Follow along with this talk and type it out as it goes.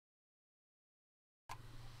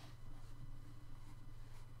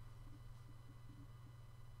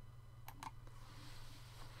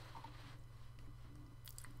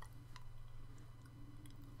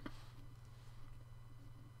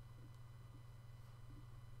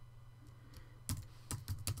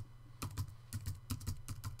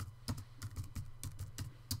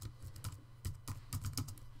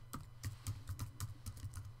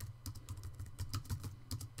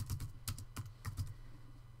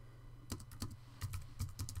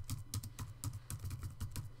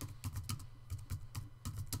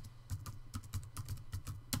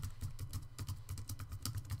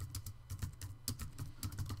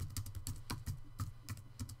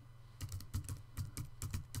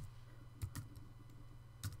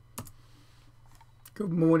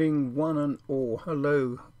Good morning, one and all.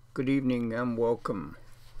 Hello, good evening, and welcome.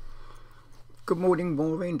 Good morning,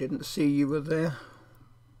 Maureen. Didn't see you were there,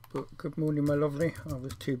 but good morning, my lovely. I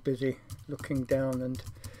was too busy looking down and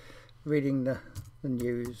reading the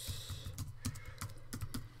news.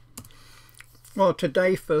 Well,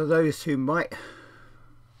 today, for those who might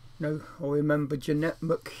know or remember Jeanette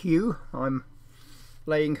McHugh, I'm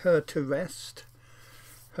laying her to rest.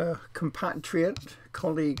 Her compatriot,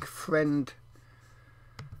 colleague, friend,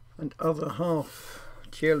 and other half,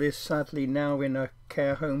 Jill, is sadly now in a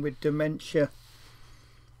care home with dementia.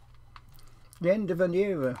 The end of an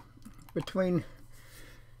era between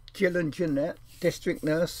Jill and Jeanette, district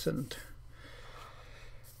nurse and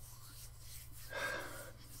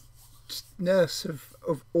nurse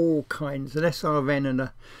of all kinds, an SRN and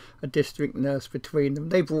a district nurse between them.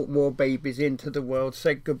 They brought more babies into the world,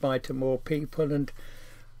 said goodbye to more people, and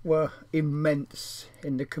were immense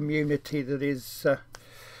in the community that is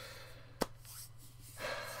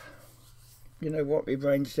you know what, my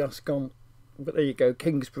brain's just gone, but there you go,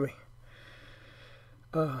 Kingsbury.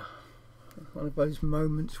 One of those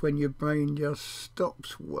moments when your brain just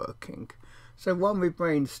stops working. So while my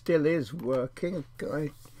brain still is working,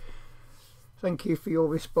 I thank you for your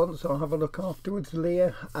response. I'll have a look afterwards,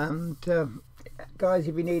 Leah. And guys,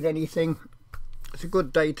 if you need anything, it's a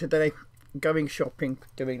good day today. Going shopping,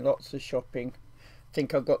 doing lots of shopping. I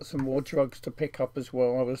think I've got some more drugs to pick up as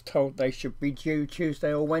well. I was told they should be due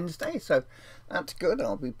Tuesday or Wednesday, so that's good.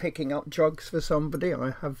 I'll be picking up drugs for somebody.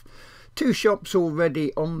 I have 2 shops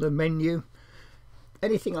already on the menu.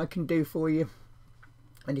 Anything I can do for you,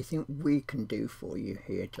 anything we can do for you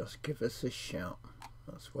here, just give us a shout.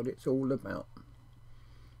 That's what it's all about.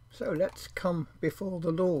 So let's come before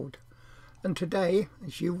the Lord. And today,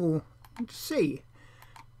 as you will see,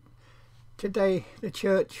 today the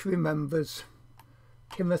church remembers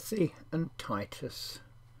Timothy and Titus,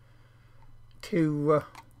 2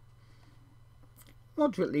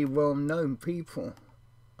 moderately well-known people,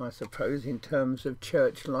 I suppose, in terms of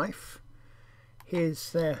church life.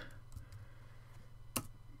 Here's their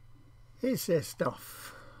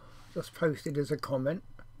stuff, just posted as a comment.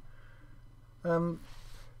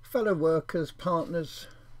 Fellow workers, partners,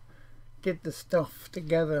 did the stuff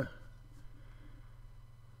together.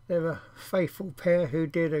 They're a faithful pair who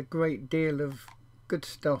did a great deal of good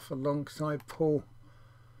stuff alongside Paul.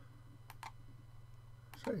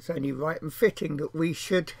 So it's only right and fitting that we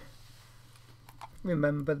should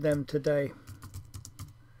remember them today.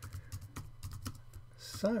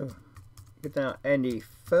 So, without any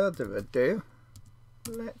further ado,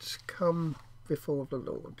 let's come before the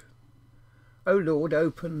Lord. O Lord,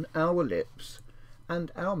 open our lips,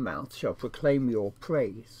 and our mouth shall proclaim your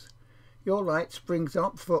praise. Your light springs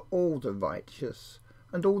up for all the righteous,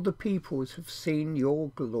 and all the peoples have seen your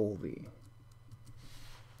glory.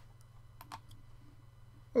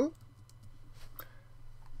 Oh.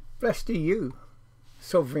 Blessed are you,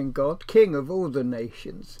 sovereign God, King of all the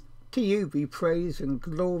nations. To you be praise and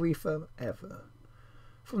glory forever.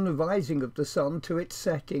 From the rising of the sun to its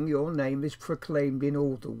setting, your name is proclaimed in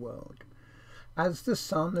all the world. As the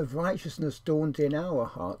sun of righteousness dawns in our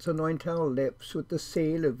hearts, anoint our lips with the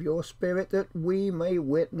seal of your Spirit, that we may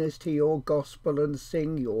witness to your gospel and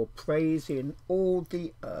sing your praise in all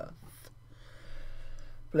the earth.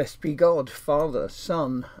 Blessed be God, Father,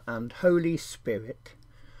 Son, and Holy Spirit.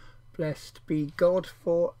 Blessed be God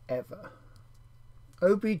forever.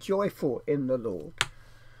 O be joyful in the Lord,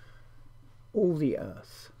 all the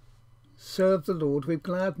earth. Serve the Lord with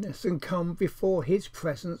gladness, and come before his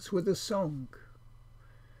presence with a song.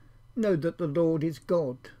 Know that the Lord is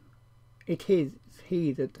God. It is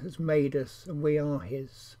he that has made us, and we are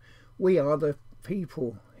his. We are the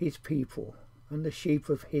people, his people, and the sheep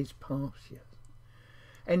of his pasture.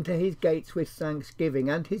 Enter his gates with thanksgiving,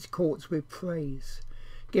 and his courts with praise.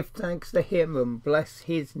 Give thanks to him, and bless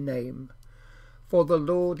his name. For the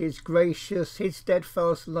Lord is gracious, his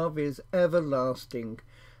steadfast love is everlasting,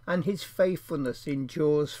 and his faithfulness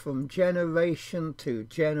endures from generation to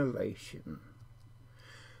generation.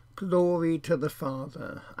 Glory to the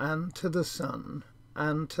Father, and to the Son,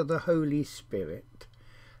 and to the Holy Spirit,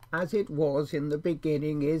 as it was in the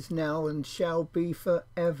beginning, is now, and shall be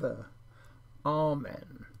forever.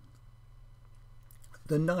 Amen.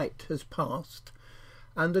 The night has passed,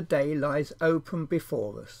 and the day lies open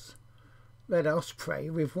before us. Let us pray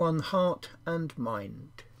with one heart and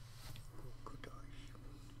mind.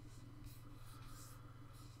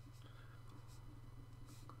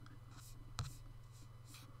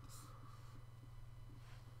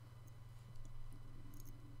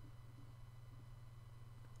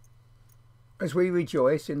 As we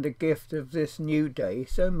rejoice in the gift of this new day,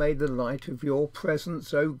 so may the light of your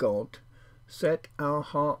presence, O God, set our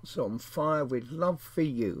hearts on fire with love for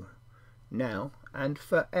you, now and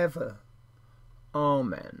forever.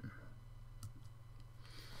 Amen.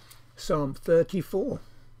 Psalm 34.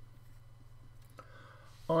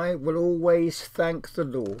 I will always thank the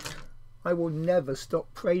Lord. I will never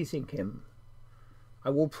stop praising him.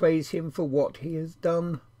 I will praise him for what he has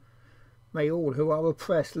done. May all who are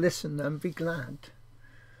oppressed listen and be glad.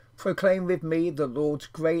 Proclaim with me the Lord's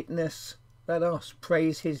greatness. Let us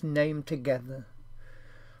praise his name together.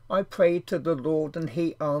 I prayed to the Lord and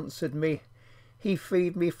he answered me. He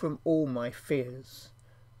freed me from all my fears.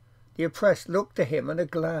 The oppressed look to him and are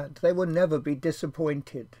glad. They will never be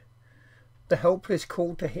disappointed. The helpless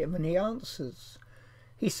call to him and he answers.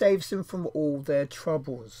 He saves them from all their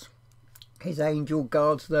troubles. His angel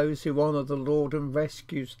guards those who honour the Lord and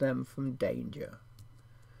rescues them from danger.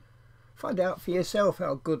 Find out for yourself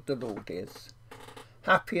how good the Lord is.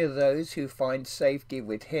 Happy are those who find safety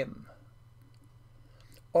with him.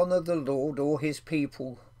 Honour the Lord, all his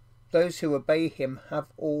people. Those who obey him have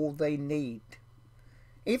all they need.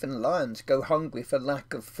 Even lions go hungry for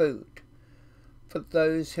lack of food. But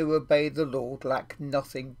those who obey the Lord lack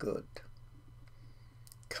nothing good.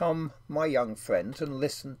 Come, my young friends, and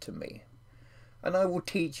listen to me, and I will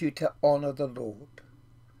teach you to honour the Lord.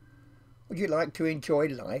 Would you like to enjoy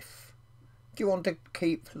life? Do you want to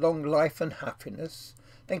keep long life and happiness?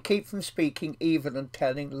 Then keep from speaking evil and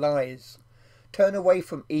telling lies. Turn away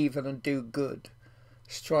from evil and do good.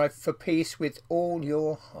 Strive for peace with all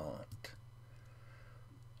your heart.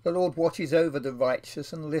 The Lord watches over the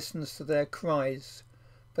righteous and listens to their cries,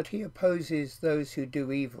 but he opposes those who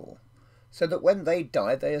do evil, so that when they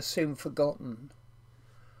die they are soon forgotten.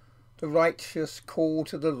 The righteous call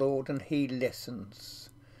to the Lord and he listens.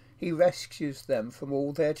 He rescues them from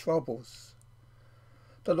all their troubles.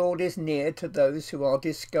 The Lord is near to those who are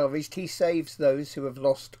discouraged. He saves those who have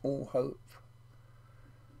lost all hope.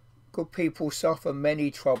 Good people suffer many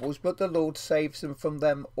troubles, but the Lord saves them from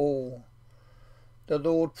them all. The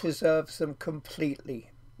Lord preserves them completely.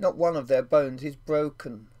 Not one of their bones is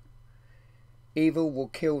broken. Evil will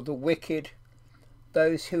kill the wicked.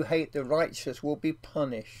 Those who hate the righteous will be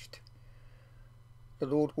punished. The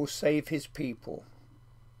Lord will save his people.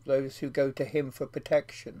 Those who go to him for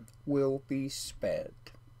protection will be spared.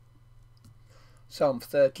 Psalm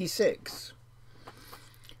 36.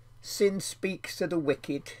 Sin speaks to the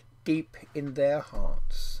wicked deep in their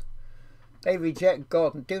hearts. They reject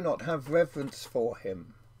God and do not have reverence for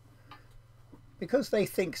him. Because they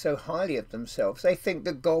think so highly of themselves, they think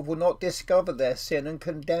that God will not discover their sin and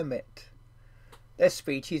condemn it. Their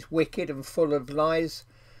speech is wicked and full of lies.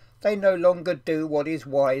 They no longer do what is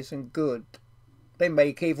wise and good. They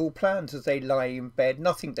make evil plans as they lie in bed.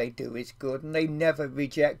 Nothing they do is good, and they never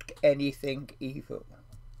reject anything evil.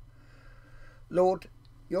 Lord,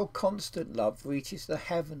 your constant love reaches the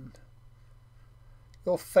heaven.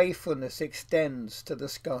 Your faithfulness extends to the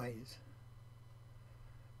skies.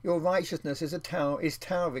 Your righteousness is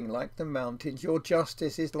towering like the mountains. Your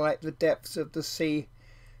justice is like the depths of the sea.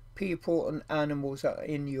 People and animals are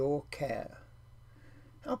in your care.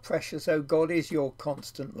 How precious, O God, is your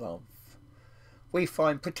constant love. We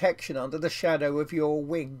find protection under the shadow of your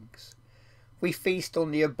wings. We feast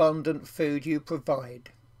on the abundant food you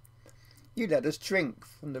provide. You let us drink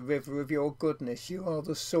from the river of your goodness. You are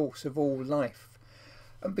the source of all life.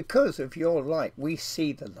 And because of your light, we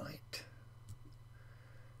see the light.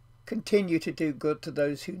 Continue to do good to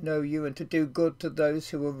those who know you and to do good to those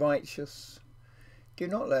who are righteous. Do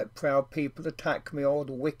not let proud people attack me or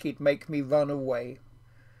the wicked make me run away.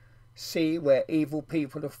 See where evil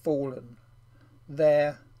people have fallen.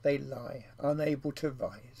 There they lie, unable to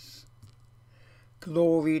rise.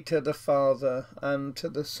 Glory to the Father, and to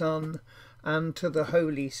the Son, and to the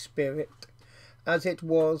Holy Spirit, as it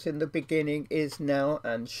was in the beginning, is now,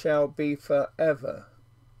 and shall be forever.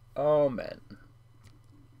 Amen.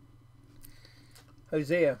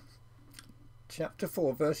 Hosea, chapter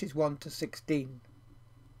 4, verses 1 to 16.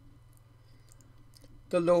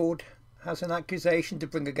 The Lord has an accusation to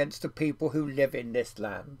bring against the people who live in this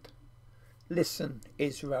land. Listen,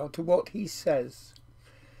 Israel, to what he says.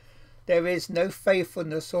 There is no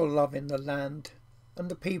faithfulness or love in the land,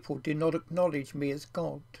 and the people do not acknowledge me as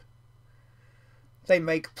God. They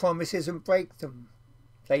make promises and break them.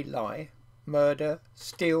 They lie, murder,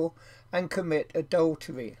 steal, and commit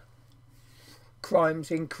adultery.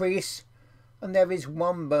 Crimes increase, and there is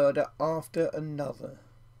one murder after another.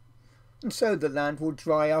 And so the land will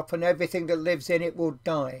dry up, and everything that lives in it will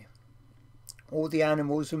die. All the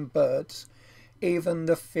animals and birds, even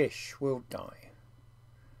the fish, will die.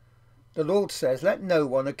 The Lord says, let no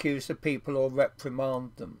one accuse the people or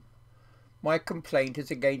reprimand them. My complaint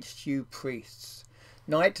is against you priests.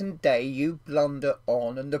 Night and day you blunder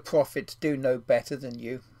on, and the prophets do no better than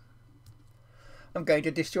you. I'm going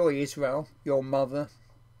to destroy Israel, your mother.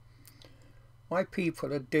 My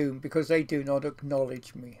people are doomed because they do not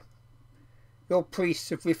acknowledge me. Your priests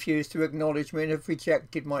have refused to acknowledge me and have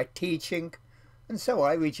rejected my teaching, and so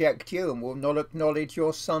I reject you and will not acknowledge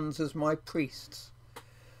your sons as my priests.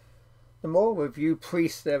 The more of you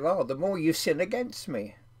priests there are, the more you sin against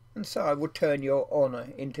me, and so I will turn your honour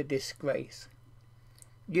into disgrace.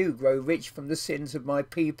 You grow rich from the sins of my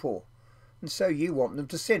people, and so you want them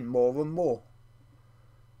to sin more and more.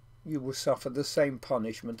 You will suffer the same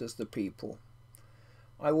punishment as the people.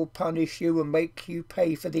 I will punish you and make you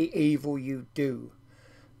pay for the evil you do.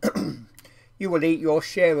 You will eat your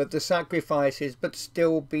share of the sacrifices, but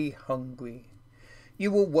still be hungry.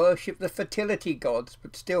 You will worship the fertility gods,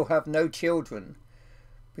 but still have no children,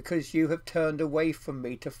 because you have turned away from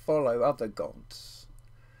me to follow other gods.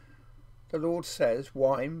 The Lord says,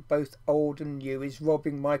 wine, both old and new, is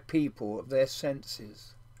robbing my people of their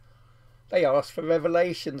senses. They ask for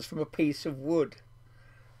revelations from a piece of wood.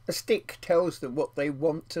 A stick tells them what they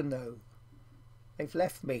want to know. They've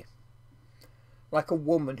left me. Like a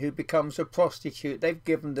woman who becomes a prostitute, they've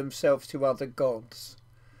given themselves to other gods.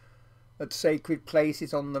 At sacred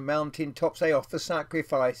places on the mountain tops they offer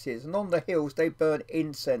sacrifices, and on the hills they burn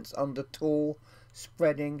incense under tall,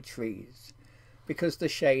 spreading trees, because the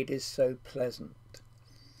shade is so pleasant.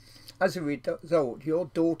 As a result, your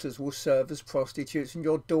daughters will serve as prostitutes, and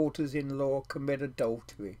your daughters-in-law commit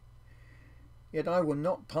adultery. Yet I will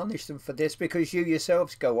not punish them for this, because you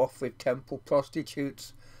yourselves go off with temple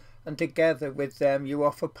prostitutes, and together with them you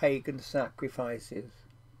offer pagan sacrifices.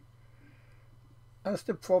 As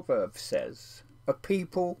the proverb says, a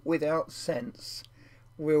people without sense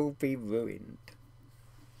will be ruined.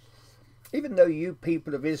 Even though you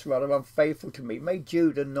people of Israel are unfaithful to me, may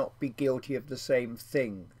Judah not be guilty of the same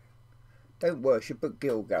thing. Don't worship at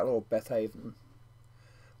Gilgal or Bethaven,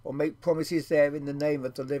 or make promises there in the name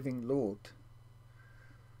of the living Lord.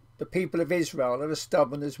 The people of Israel are as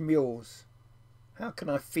stubborn as mules. How can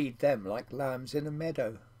I feed them like lambs in a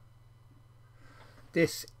meadow?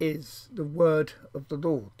 This is the word of the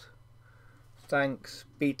Lord. Thanks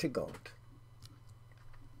be to God.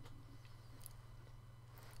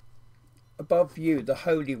 Above you the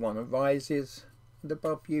Holy One arises, and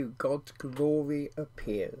above you God's glory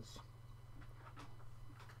appears.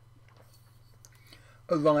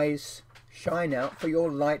 Arise, shine out, for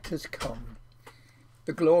your light has come.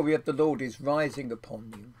 The glory of the Lord is rising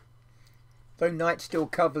upon you. Though night still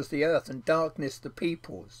covers the earth and darkness the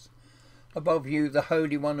peoples, above you the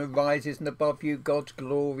Holy One arises, and above you God's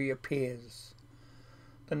glory appears.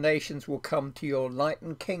 The nations will come to your light,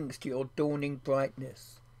 and kings to your dawning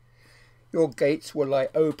brightness. Your gates will lie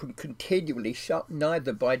open continually, shut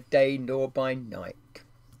neither by day nor by night.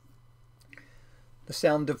 The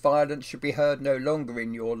sound of violence should be heard no longer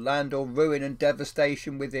in your land, or ruin and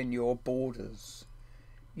devastation within your borders.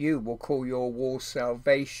 You will call your walls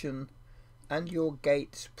salvation, and your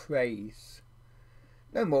gates praise.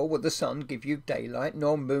 No more will the sun give you daylight,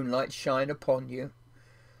 nor moonlight shine upon you.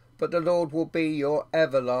 But the Lord will be your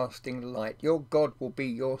everlasting light, your God will be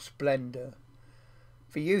your splendour.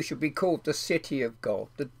 For you shall be called the city of God,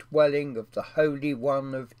 the dwelling of the Holy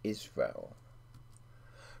One of Israel.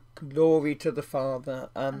 Glory to the Father,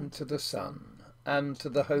 and to the Son, and to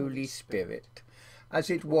the Holy Spirit, as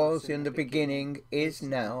it was in the beginning, is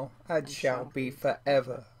now, and shall be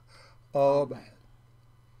forever. Amen.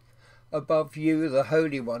 Above you the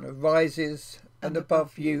Holy One arises, and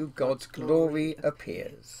above you God's glory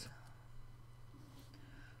appears.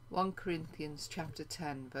 1 Corinthians chapter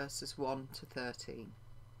 10 verses 1 to 13.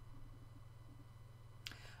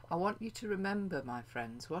 I want you to remember, my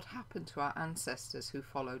friends, what happened to our ancestors who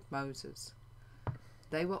followed Moses.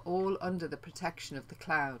 They were all under the protection of the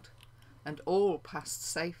cloud, and all passed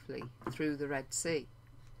safely through the Red Sea.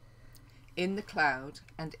 In the cloud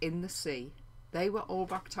and in the sea, they were all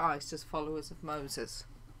baptized as followers of Moses.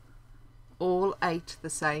 All ate the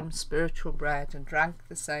same spiritual bread and drank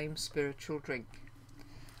the same spiritual drink.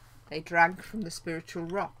 They drank from the spiritual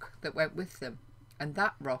rock that went with them, and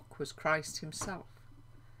that rock was Christ himself.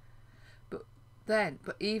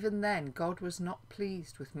 But even then God was not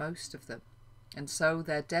pleased with most of them, and so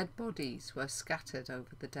their dead bodies were scattered over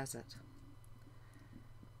the desert.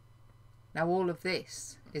 Now all of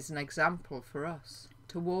this is an example for us,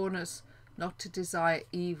 to warn us not to desire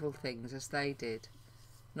evil things as they did,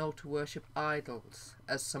 nor to worship idols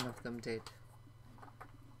as some of them did.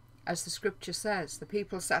 As the scripture says, the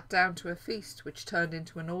people sat down to a feast which turned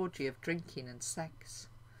into an orgy of drinking and sex.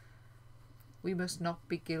 We must not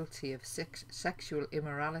be guilty of sexual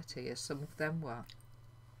immorality as some of them were.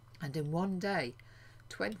 And in one day,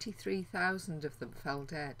 23,000 of them fell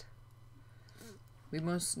dead. We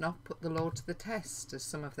must not put the Lord to the test as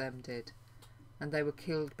some of them did, and they were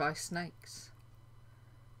killed by snakes.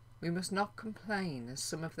 We must not complain as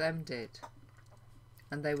some of them did,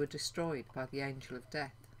 and they were destroyed by the angel of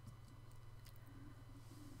death.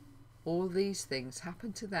 All these things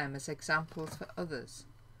happened to them as examples for others,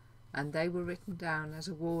 and they were written down as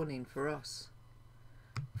a warning for us.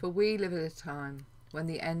 For we live at a time when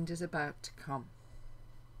the end is about to come.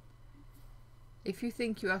 If you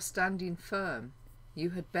think you are standing firm,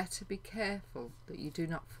 you had better be careful that you do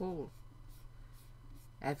not fall.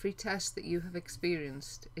 Every test that you have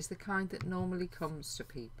experienced is the kind that normally comes to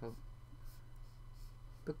people.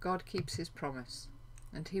 But God keeps his promise,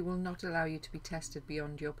 and he will not allow you to be tested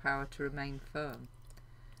beyond your power to remain firm.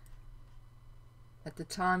 At the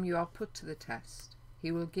time you are put to the test,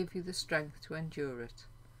 he will give you the strength to endure it,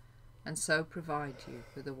 and so provide you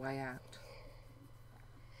with a way out.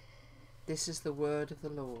 This is the word of the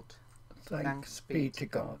Lord. Thanks be to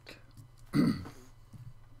God.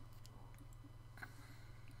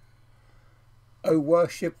 O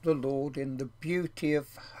worship the Lord in the beauty of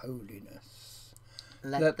holiness.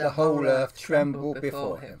 Let the whole earth tremble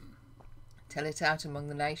before him. Tell it out among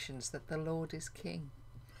the nations that the Lord is King.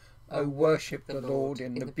 O worship the Lord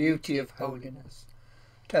in the beauty of holiness.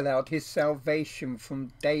 Tell out his salvation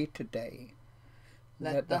from day to day.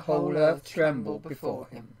 Let the whole earth tremble before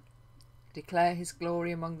him. Declare his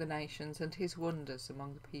glory among the nations and his wonders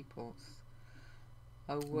among the peoples.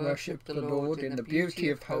 O worship the Lord in the beauty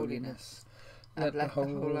of holiness. Let the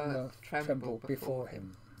whole earth tremble before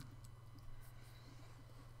him.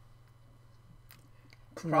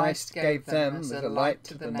 Christ gave them as a light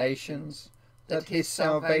to the nations, that his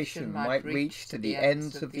salvation might reach to the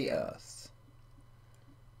ends of the earth.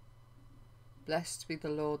 Blessed be the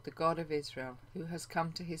Lord, the God of Israel, who has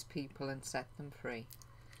come to his people and set them free.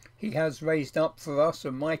 He has raised up for us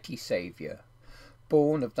a mighty Saviour,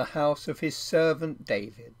 born of the house of his servant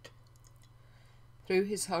David. Through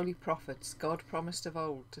his holy prophets, God promised of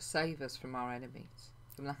old to save us from our enemies,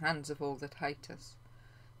 from the hands of all that hate us,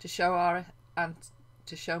 to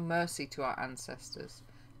show mercy to our ancestors,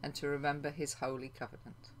 and to remember his holy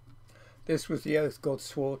covenant. This was the oath God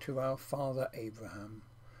swore to our father Abraham,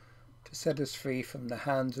 to set us free from the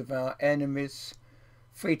hands of our enemies,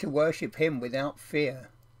 free to worship him without fear,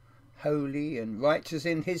 holy and righteous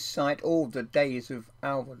in his sight all the days of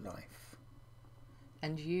our life.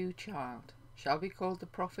 And you, child, shall be called the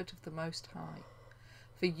prophet of the Most High,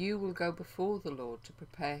 for you will go before the Lord to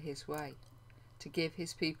prepare his way, to give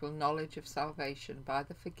his people knowledge of salvation by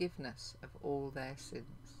the forgiveness of all their sins.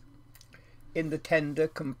 In the tender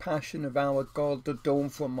compassion of our God, the dawn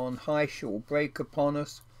from on high shall break upon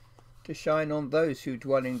us, to shine on those who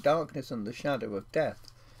dwell in darkness and the shadow of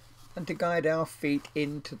death, and to guide our feet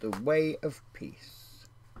into the way of peace.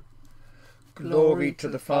 Glory to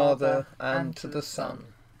the Father, and to the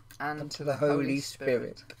Son, and to the Holy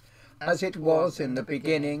Spirit, as it was in the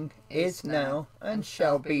beginning, is now, and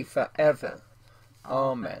shall be forever.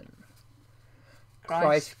 Amen.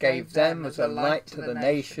 Christ gave them as a light to the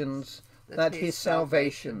nations, that his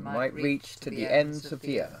salvation might reach to the ends of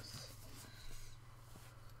the earth.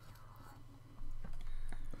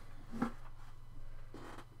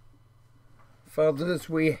 Father, as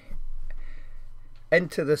we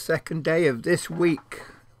enter the second day of this week,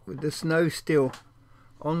 with the snow still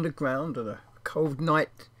on the ground and a cold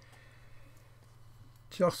night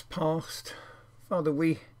just past, Father,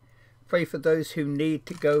 we pray for those who need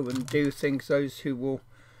to go and do things, those who will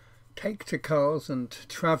take to cars and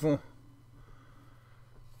travel.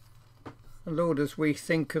 And Lord, as we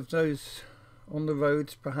think of those on the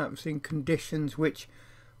roads, perhaps in conditions which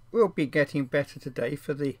will be getting better today,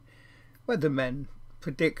 for the weathermen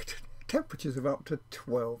predict temperatures of up to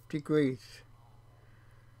 12 degrees.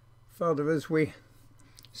 Father, as we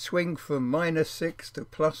swing from -6 to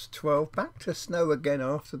 +12, back to snow again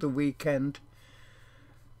after the weekend,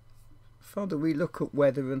 Father, we look at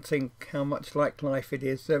weather and think how much like life it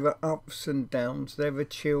is. There are ups and downs, there are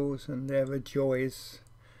chills and there are joys,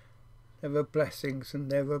 there are blessings and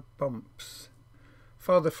there are bumps.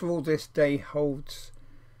 Father, for all this day holds,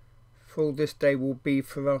 for all this day will be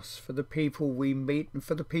for us, for the people we meet and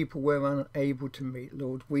for the people we're unable to meet,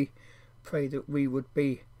 Lord, we pray that we would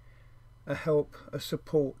be a help, a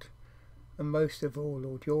support, and most of all,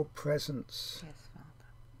 Lord, your presence. Yes, Father.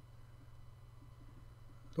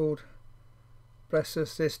 Lord, Bless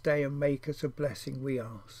us this day and make us a blessing, we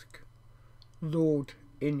ask. Lord,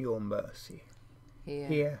 in your mercy,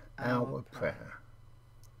 hear our prayer.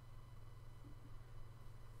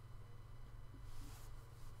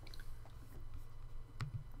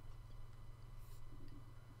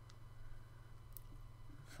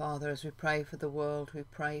 Father, as we pray for the world, we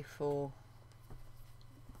pray for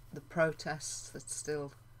the protests that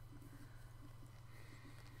still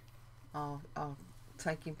are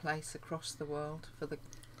taking place across the world, for the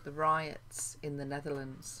riots in the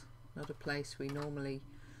Netherlands, not a place we normally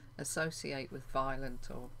associate with violent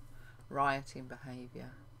or rioting behaviour,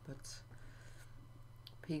 but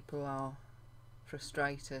people are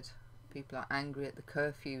frustrated, people are angry at the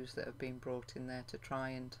curfews that have been brought in there to try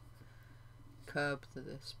and curb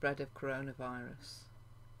the spread of coronavirus,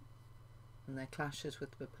 and their clashes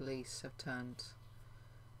with the police have turned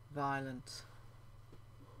violent,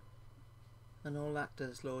 and all that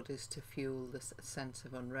does, Lord, is to fuel this sense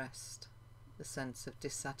of unrest, the sense of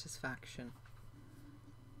dissatisfaction.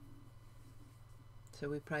 So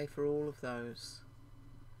we pray for all of those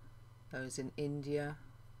in India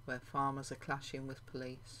where farmers are clashing with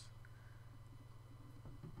police,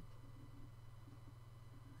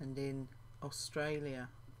 and in Australia,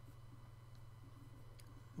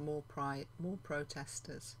 more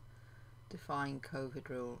protesters defying COVID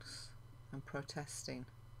rules and protesting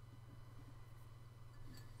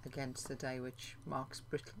against the day which marks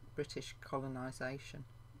British colonisation.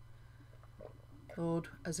 Lord,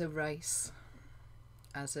 as a race,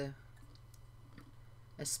 as a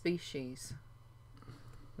species,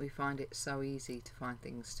 we find it so easy to find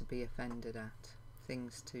things to be offended at,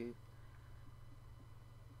 things to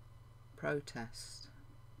protest.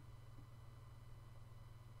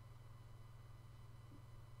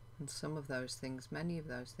 And some of those things, many of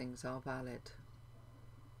those things are valid.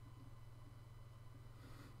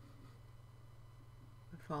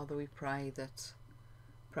 But Father, we pray that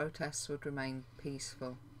protests would remain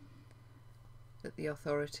peaceful, that the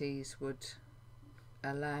authorities would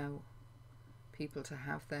allow people to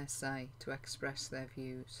have their say, to express their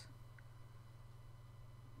views.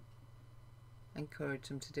 Encourage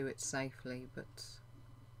them to do it safely, but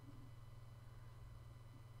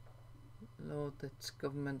Lord, that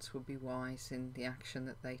governments will be wise in the action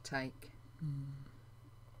that they take.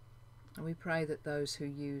 And we pray that those who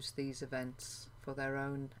use these events for their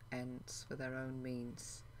own ends, for their own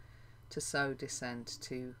means, to sow dissent,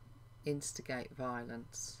 to instigate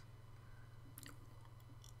violence,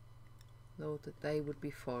 Lord, that they would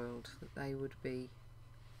be foiled, that they would be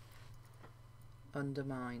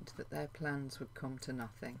undermined, that their plans would come to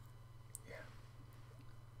nothing.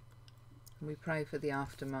 And we pray for the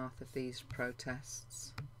aftermath of these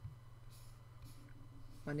protests,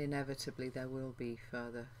 when inevitably there will be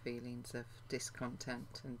further feelings of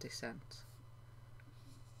discontent and dissent.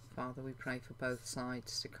 Father, we pray for both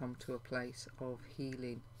sides to come to a place of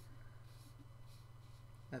healing,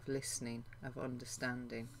 of listening, of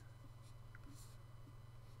understanding,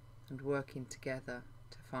 and working together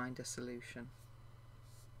to find a solution.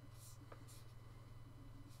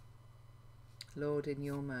 Lord, in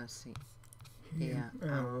your mercy, hear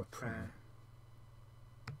our prayer.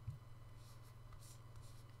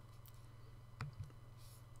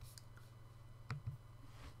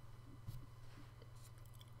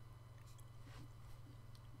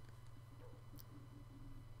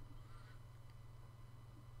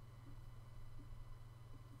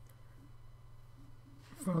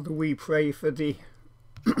 Father, we pray for the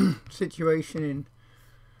situation in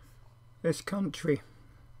this country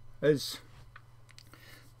as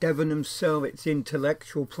Debenhams sell its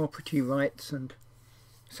intellectual property rights, and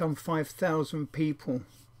some 5,000 people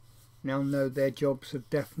now know their jobs have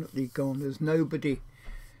definitely gone, as nobody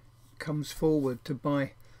comes forward to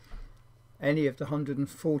buy any of the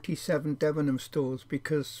 147 Debenhams stores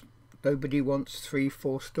because nobody wants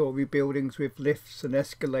 3-4 story buildings with lifts and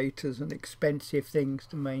escalators and expensive things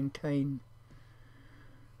to maintain.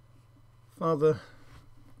 Father,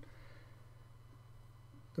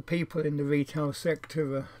 the people in the retail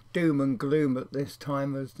sector are doom and gloom at this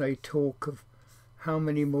time as they talk of how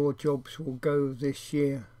many more jobs will go this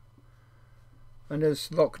year. And as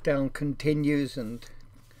lockdown continues and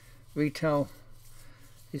retail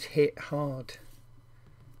is hit hard,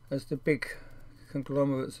 as the big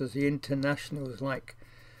conglomerates, as the internationals like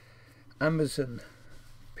Amazon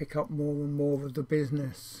pick up more and more of the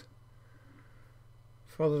business.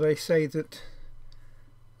 Father, they say that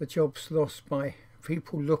the jobs lost by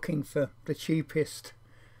people looking for the cheapest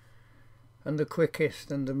and the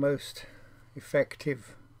quickest and the most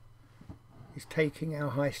effective is taking our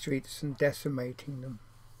high streets and decimating them.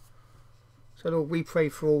 So Lord, we pray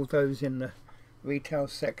for all those in the retail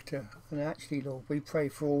sector. And actually, Lord, we pray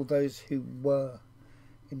for all those who were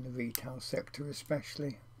in the retail sector,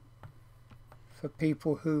 especially for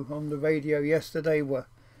people who on the radio yesterday were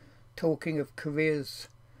talking of careers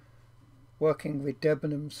working with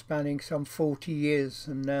Debenham spanning some 40 years,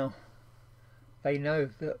 and now they know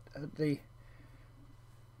that at the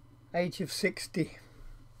age of 60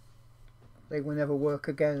 they will never work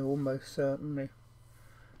again, almost certainly.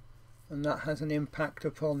 And that has an impact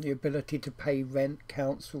upon the ability to pay rent,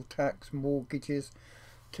 council tax, mortgages,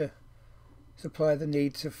 to supply the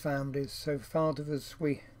needs of families. So Father, as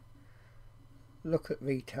we look at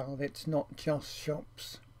retail, it's not just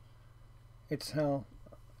shops, it's how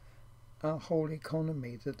our whole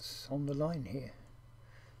economy that's on the line here.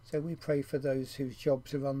 So we pray for those whose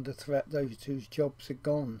jobs are under threat, those whose jobs are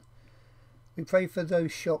gone. We pray for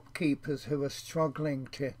those shopkeepers who are struggling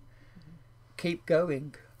to keep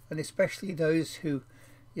going, and especially those who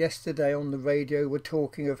yesterday on the radio were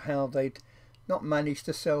talking of how they'd not managed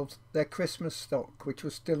to sell their Christmas stock, which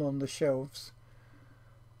was still on the shelves,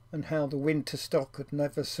 and how the winter stock had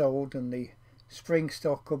never sold and the spring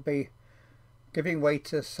stock will be giving way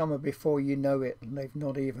to summer before you know it, and they've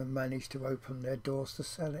not even managed to open their doors to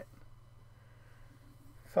sell it.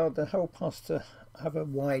 Father, help us to have a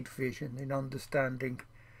wide vision in understanding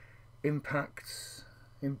impacts,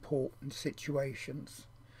 important situations,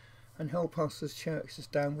 and help us as church to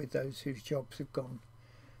stand with those whose jobs have gone.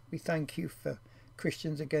 We thank you for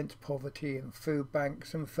Christians Against Poverty and food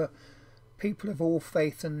banks, and for people of all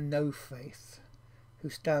faith and no faith who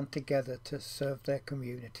stand together to serve their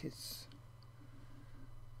communities.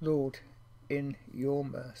 Lord, in your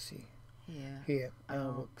mercy, hear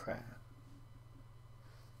our prayer.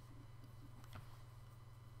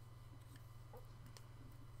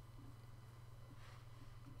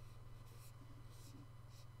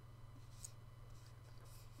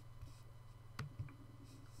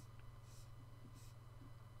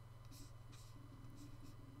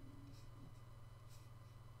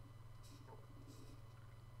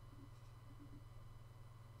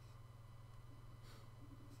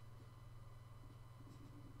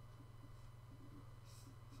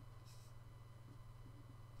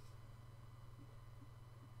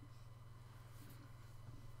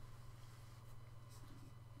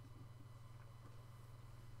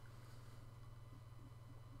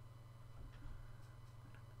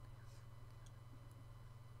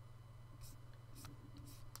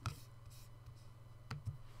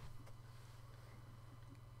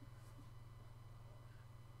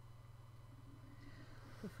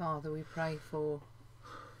 Father, we pray for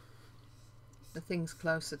the things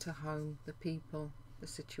closer to home, the people, the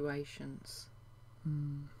situations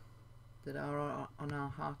that are on our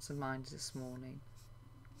hearts and minds this morning.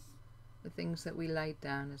 The things that we laid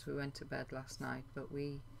down as we went to bed last night, but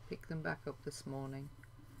we pick them back up this morning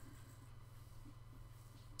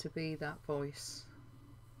to be that voice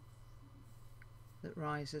that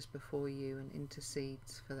rises before you and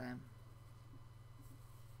intercedes for them.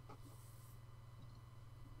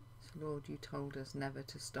 Lord, you told us never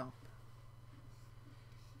to stop,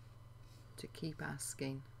 to keep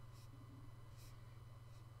asking,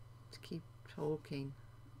 to keep talking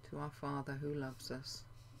to our Father who loves us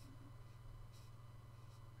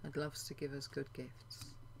and loves to give us good gifts.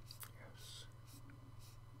 Yes.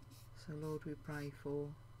 So Lord, we pray for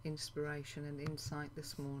inspiration and insight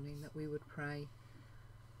this morning, that we would pray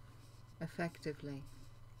effectively,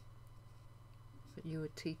 that you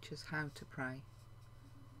would teach us how to pray,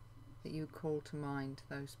 that you call to mind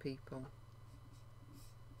those people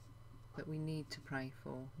that we need to pray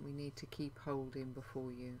for, we need to keep holding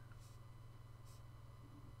before you.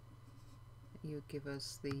 That you give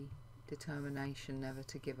us the determination never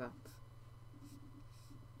to give up.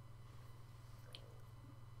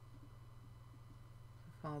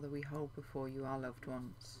 Father, we hold before you our loved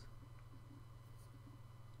ones,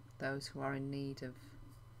 those who are in need of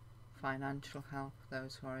financial help,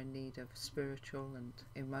 those who are in need of spiritual and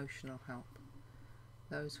emotional help,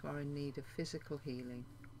 those who are in need of physical healing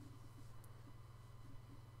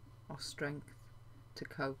or strength to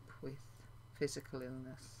cope with physical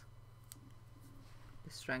illness,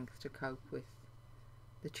 the strength to cope with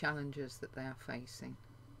the challenges that they are facing.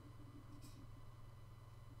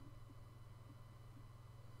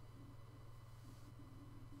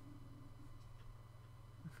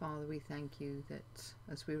 Father, we thank you that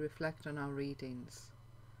as we reflect on our readings,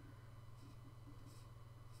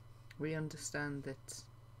 we understand that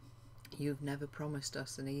you've never promised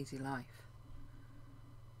us an easy life.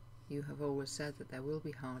 You have always said that there will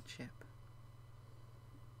be hardship,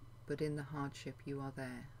 but in the hardship you are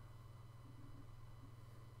there.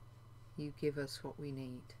 You give us what we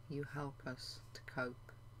need. You help us to cope.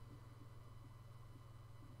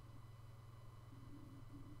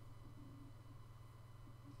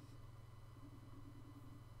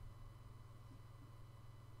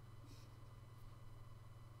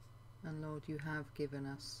 And Lord, you have given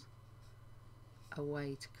us a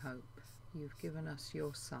way to cope. You've given us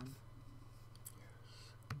your Son.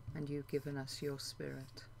 And you've given us your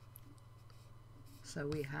Spirit. So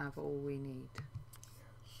we have all we need.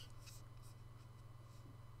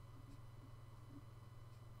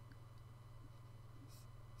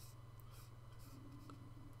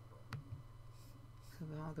 So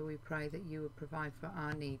Father, we pray that you would provide for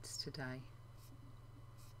our needs today,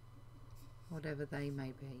 whatever they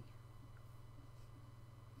may be.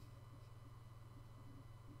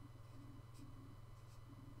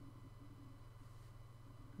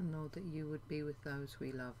 And Lord, that you would be with those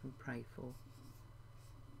we love and pray for,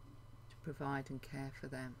 to provide and care for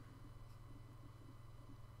them.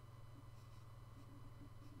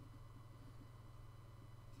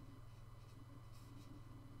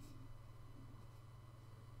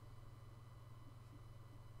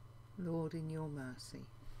 Lord, in your mercy,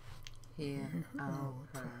 hear our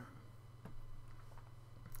prayer.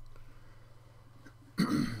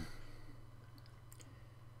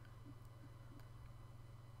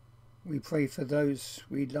 We pray for those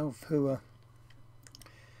we love who are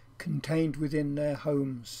contained within their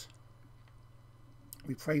homes.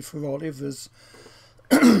 We pray for Olive as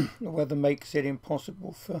the weather makes it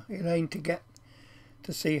impossible for Elaine to get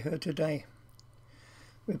to see her today.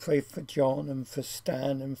 We pray for John and for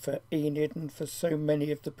Stan and for Enid and for so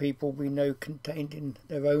many of the people we know contained in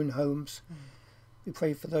their own homes. We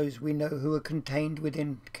pray for those we know who are contained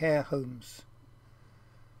within care homes.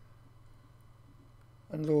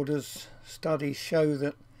 And Lord, as studies show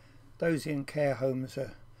that those in care homes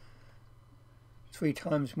are 3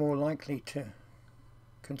 times more likely to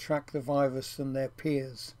contract the virus than their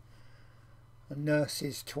peers, and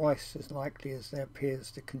nurses twice as likely as their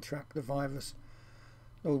peers to contract the virus.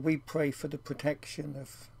 Lord, we pray for the protection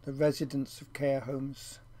of the residents of care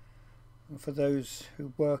homes and for those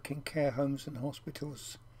who work in care homes and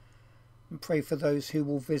hospitals, and pray for those who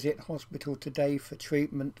will visit hospital today for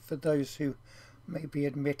treatment, for those who may be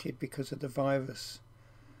admitted because of the virus.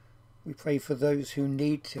 We pray for those who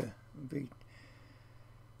need to be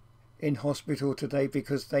in hospital today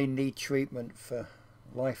because they need treatment for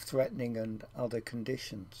life-threatening and other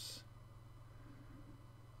conditions.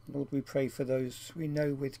 Lord, we pray for those we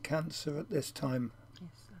know with cancer at this time,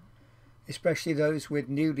 especially those with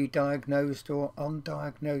newly diagnosed or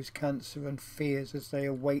undiagnosed cancer and fears as they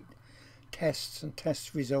await tests and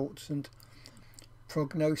test results and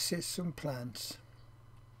prognosis and plans.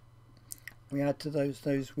 We add to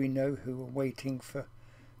those we know who are waiting for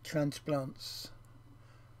transplants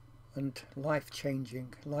and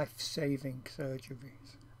life-changing, life-saving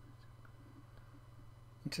surgeries.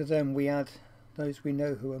 And to them we add those we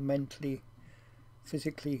know who are mentally,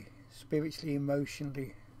 physically, spiritually,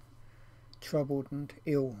 emotionally troubled and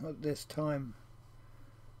ill at this time.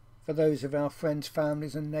 For those of our friends,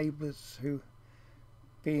 families and neighbours who,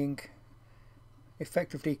 being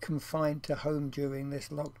effectively confined to home during this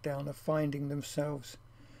lockdown, are finding themselves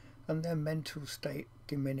and their mental state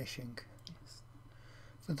diminishing. Yes.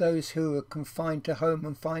 For those who are confined to home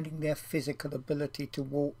and finding their physical ability to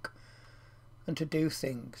walk and to do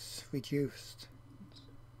things reduced.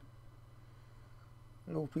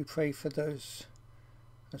 Lord, we pray for those,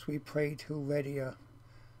 as we prayed, who already are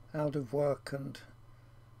out of work and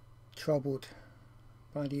troubled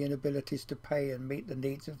by the inabilities to pay and meet the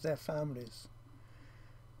needs of their families.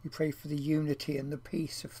 We pray for the unity and the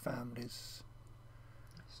peace of families.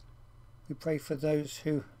 We pray for those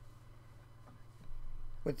who,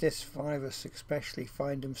 with this virus especially,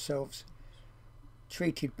 find themselves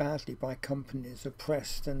treated badly by companies,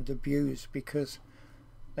 oppressed and abused because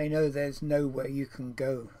they know there's nowhere you can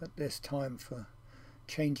go at this time. For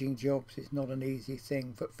changing jobs is not an easy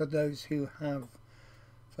thing, but for those who have,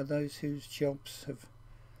 for those whose jobs have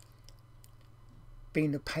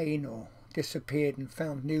been a pain or disappeared and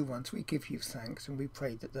found new ones, we give you thanks, and we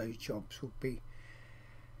pray that those jobs will be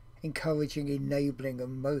encouraging, enabling,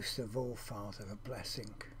 and most of all, Father, a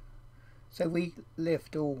blessing. So we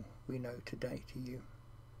lift all we know today to you.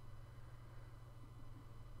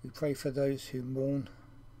 We pray for those who mourn.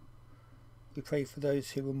 We pray for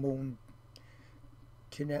those who will mourn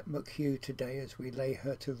Jeanette McHugh today as we lay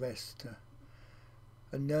her to rest,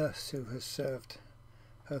 a nurse who has served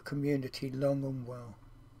her community long and well.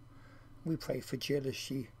 We pray for Jill as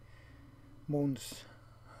she mourns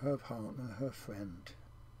her partner, her friend,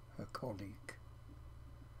 her colleague.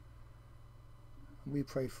 We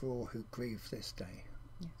pray for all who grieve this day.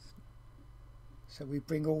 Yes. So we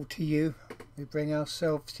bring all to you, we bring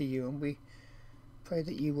ourselves to you, and we pray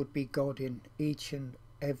that you would be God in each and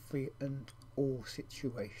every and all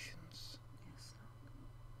situations. Yes.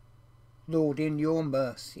 Lord, in your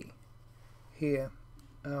mercy, hear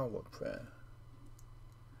our prayer.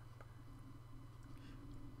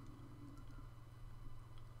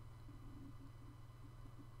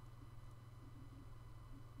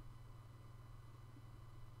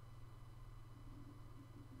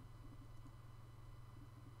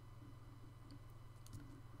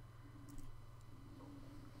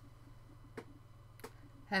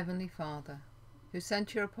 Heavenly Father, who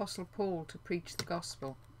sent your Apostle Paul to preach the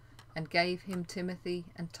gospel and gave him Timothy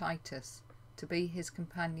and Titus to be his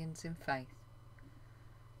companions in faith,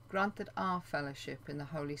 grant that our fellowship in the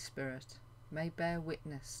Holy Spirit may bear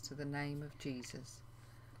witness to the name of Jesus,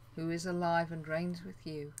 who is alive and reigns with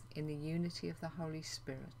you in the unity of the Holy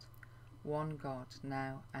Spirit, one God,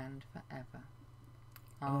 now and forever.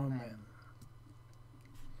 Amen.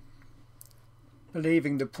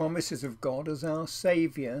 Believing the promises of God as our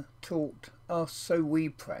Saviour taught us, so we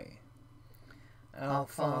pray. Our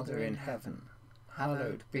Father in heaven,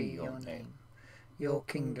 hallowed be your name. Your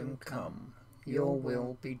kingdom come, your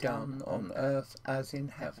will be done on earth as in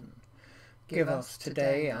heaven. Give us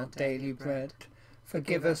today our daily bread.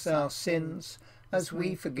 Forgive us our sins, as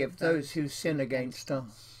we forgive those who sin against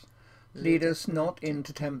us. Lead us not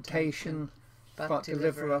into temptation, but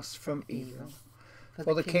deliver us from evil.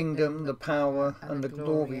 For the kingdom, the power, and the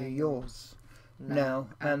glory are yours, now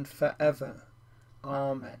and forever.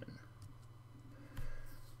 Amen.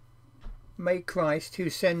 May Christ, who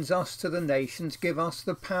sends us to the nations, give us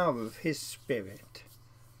the power of his Spirit.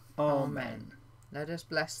 Amen. Let us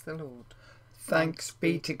bless the Lord. Thanks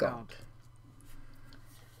be to God.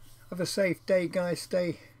 Have a safe day, guys.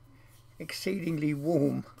 Stay exceedingly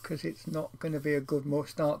warm, because it's not going to be a good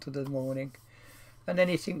start to the morning. And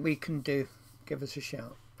anything we can do, give us a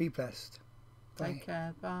shout. Be blessed. Bye. Take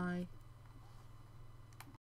care. Bye.